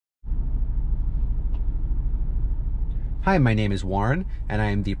Hi, my name is Warren, and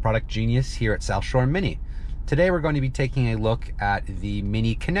I am the product genius here at South Shore Mini. Today we're going to be taking a look at the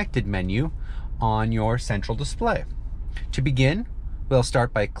Mini Connected menu on your central display. To begin, we'll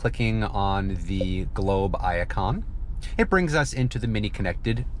start by clicking on the globe icon. It brings us into the Mini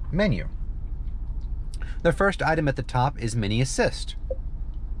Connected menu. The first item at the top is Mini Assist.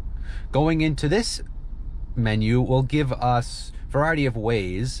 Going into this menu will give us a variety of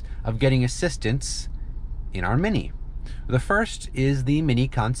ways of getting assistance in our Mini. The first is the Mini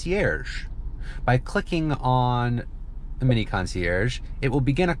Concierge. By clicking on the Mini Concierge, it will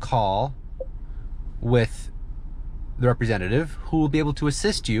begin a call with the representative who will be able to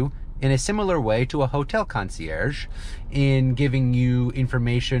assist you in a similar way to a hotel concierge in giving you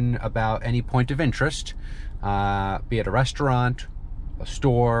information about any point of interest, be it a restaurant, a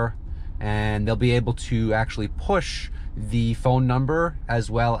store, and they'll be able to actually push the phone number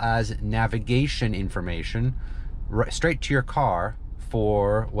as well as navigation information straight to your car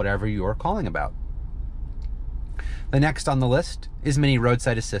for whatever you're calling about. The next on the list is Mini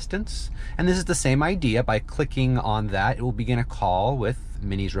Roadside Assistance, and this is the same idea. By clicking on that, it will begin a call with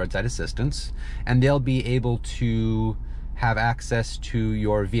Mini's Roadside Assistance, and they'll be able to have access to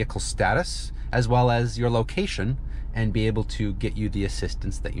your vehicle status as well as your location and be able to get you the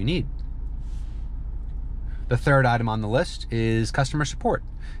assistance that you need. The third item on the list is customer support,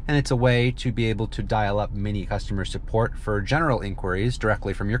 and it's a way to be able to dial up Mini customer support for general inquiries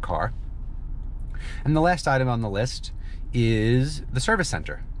directly from your car. And the last item on the list is the service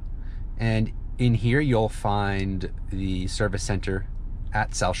center. And in here you'll find the service center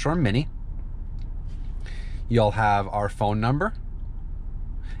at South Shore Mini. You'll have our phone number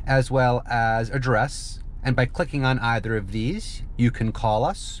as well as address. And by clicking on either of these, you can call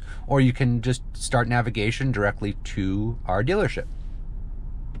us or you can just start navigation directly to our dealership.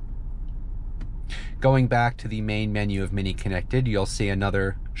 Going back to the main menu of Mini Connected, you'll see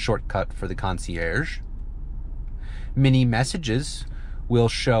another shortcut for the concierge. Mini Messages will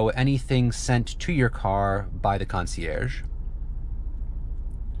show anything sent to your car by the concierge.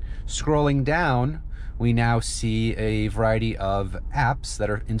 Scrolling down, we now see a variety of apps that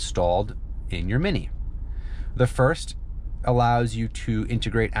are installed in your Mini. The first allows you to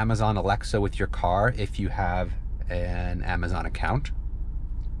integrate Amazon Alexa with your car if you have an Amazon account.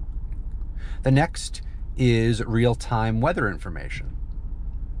 The next is real-time weather information.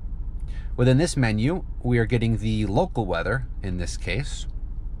 Within this menu, we are getting the local weather in this case.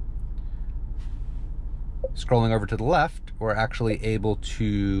 Scrolling over to the left, we're actually able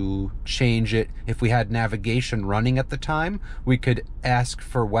to change it. If we had navigation running at the time, we could ask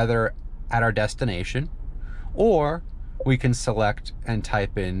for weather at our destination, or we can select and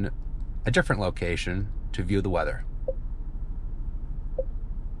type in a different location to view the weather.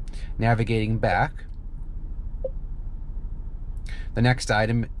 Navigating back, the next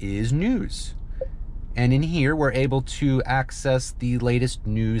item is news. And in here, we're able to access the latest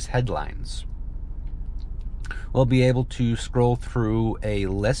news headlines. We'll be able to scroll through a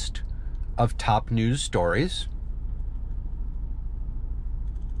list of top news stories.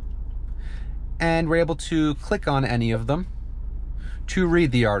 And we're able to click on any of them to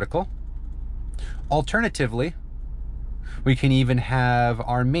read the article. Alternatively, we can even have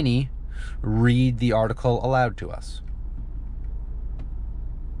our Mini read the article aloud to us.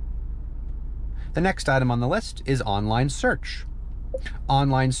 The next item on the list is online search.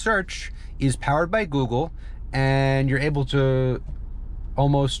 Online search is powered by Google, and you're able to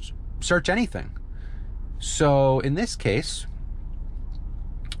almost search anything. So in this case,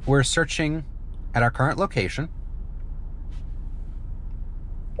 we're searching at our current location,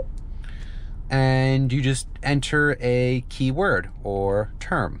 and you just enter a keyword or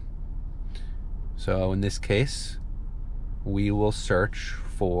term. So in this case, we will search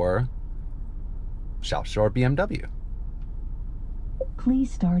for South Shore BMW.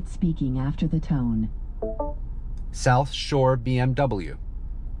 Please start speaking after the tone. South Shore BMW.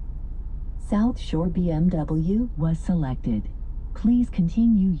 South Shore BMW was selected. Please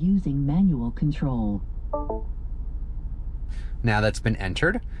continue using manual control. Now that's been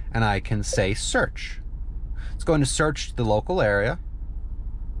entered, and I can say search. It's going to search the local area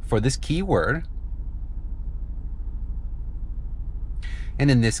for this keyword. And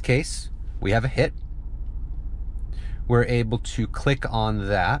in this case, we have a hit. We're able to click on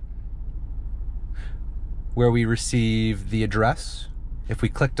that where we receive the address. If we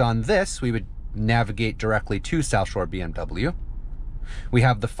clicked on this, we would navigate directly to South Shore BMW. We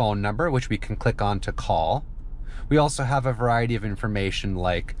have the phone number, which we can click on to call. We also have a variety of information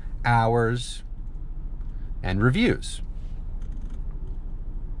like hours and reviews.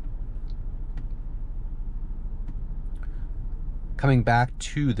 Coming back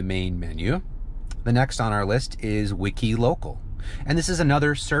to the main menu, the next on our list is Wikilocal. And this is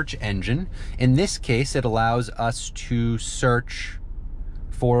another search engine. In this case, it allows us to search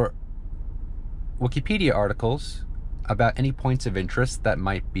for Wikipedia articles about any points of interest that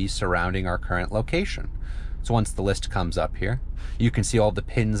might be surrounding our current location. So once the list comes up here, you can see all the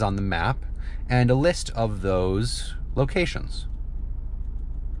pins on the map and a list of those locations.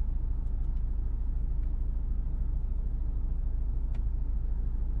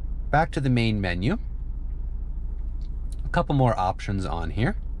 Back to the main menu. A couple more options on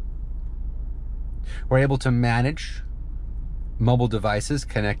here. We're able to manage mobile devices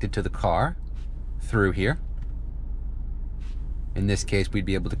connected to the car through here. In this case, we'd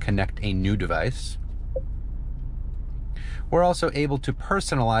be able to connect a new device. We're also able to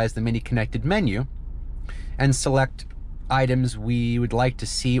personalize the Mini Connected menu and select items we would like to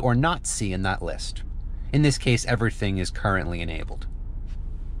see or not see in that list. In this case, everything is currently enabled.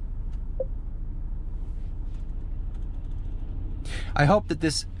 I hope that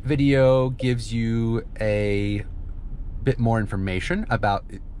this video gives you a bit more information about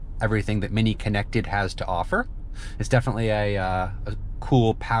everything that Mini Connected has to offer. It's definitely a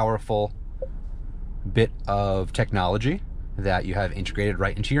cool, powerful bit of technology that you have integrated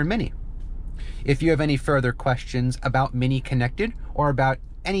right into your Mini. If you have any further questions about Mini Connected or about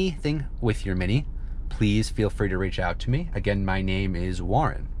anything with your Mini, please feel free to reach out to me. Again, my name is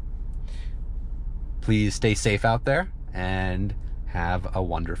Warren. Please stay safe out there and have a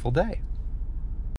wonderful day.